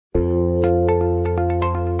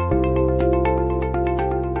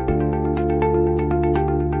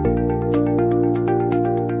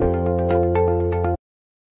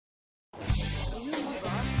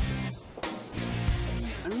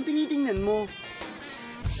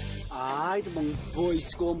Ito bang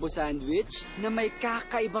voice combo sandwich na may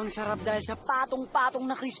kakaibang sarap dahil sa patong-patong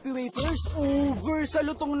na crispy wafers, over sa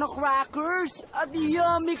lutong na crackers, at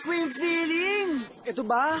yummy cream filling. Ito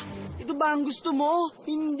ba? Ito ba ang gusto mo?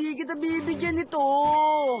 Hindi kita bibigyan ito.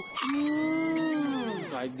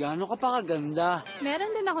 Kahit gaano ka pa kaganda. Meron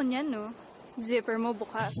din ako niyan, no? Zipper mo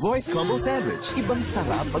bukas. Voice combo sandwich. Ibang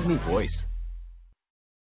sarap pag may voice.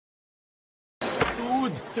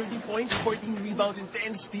 30 points, 14 rebounds, and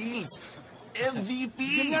 10 steals. MVP!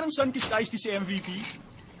 Yan nga ng sun-kissed iced tea si MVP.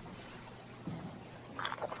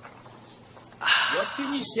 What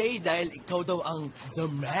can you say dahil ikaw daw ang the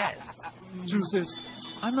man? Truth is,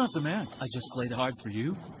 I'm not the man. I just played hard for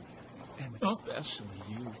you. And especially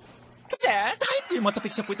you. Kasi, type ko yung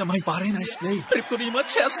matapik sa puwit na may pare, nice play. Trip ko rin yung mga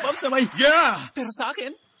chest bumps na may, Yeah! pero sa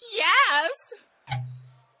akin, Yes!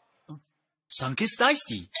 sun-kissed iced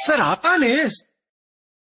tea. Sarap, honest!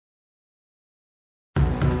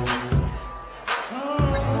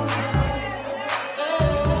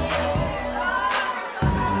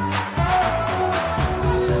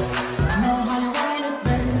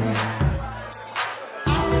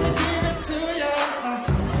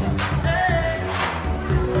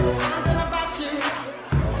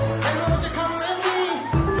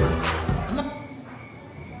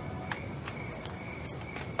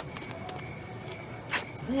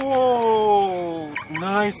 Wow!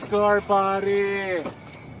 Nice car, pare!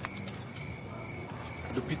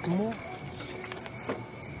 Lupit mo.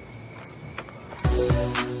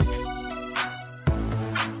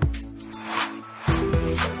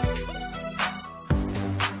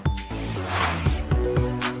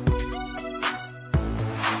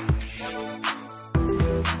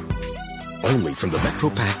 Only from the Metro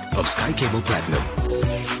Pack of Sky Cable Platinum.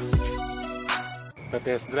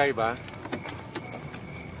 Pa-test drive, ah.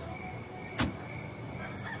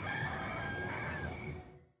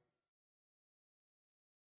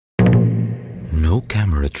 No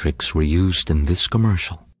camera tricks were used in this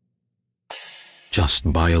commercial. Just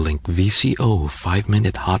BioLink VCO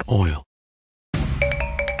 5-minute hot oil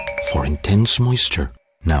for intense moisture,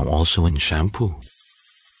 now also in shampoo.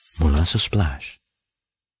 Mula sa Splash.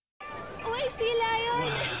 Uy, sila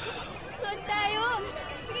yun! Doon tayo!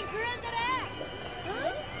 Sige, girl, tara!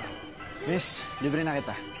 Huh? Miss, libre na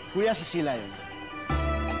kita. Kuya, sa sila yun.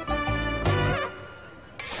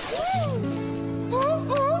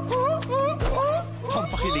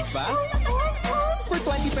 Pampakilig ba? For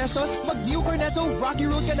 20 pesos, mag-New Cornetto Rocky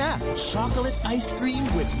Road ka na. Chocolate ice cream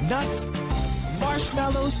with nuts,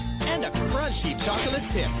 marshmallows, and a crunchy chocolate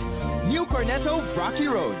tip. New Cornetto Rocky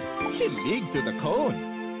Road. Kilig to the cone.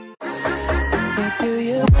 What do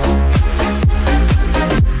you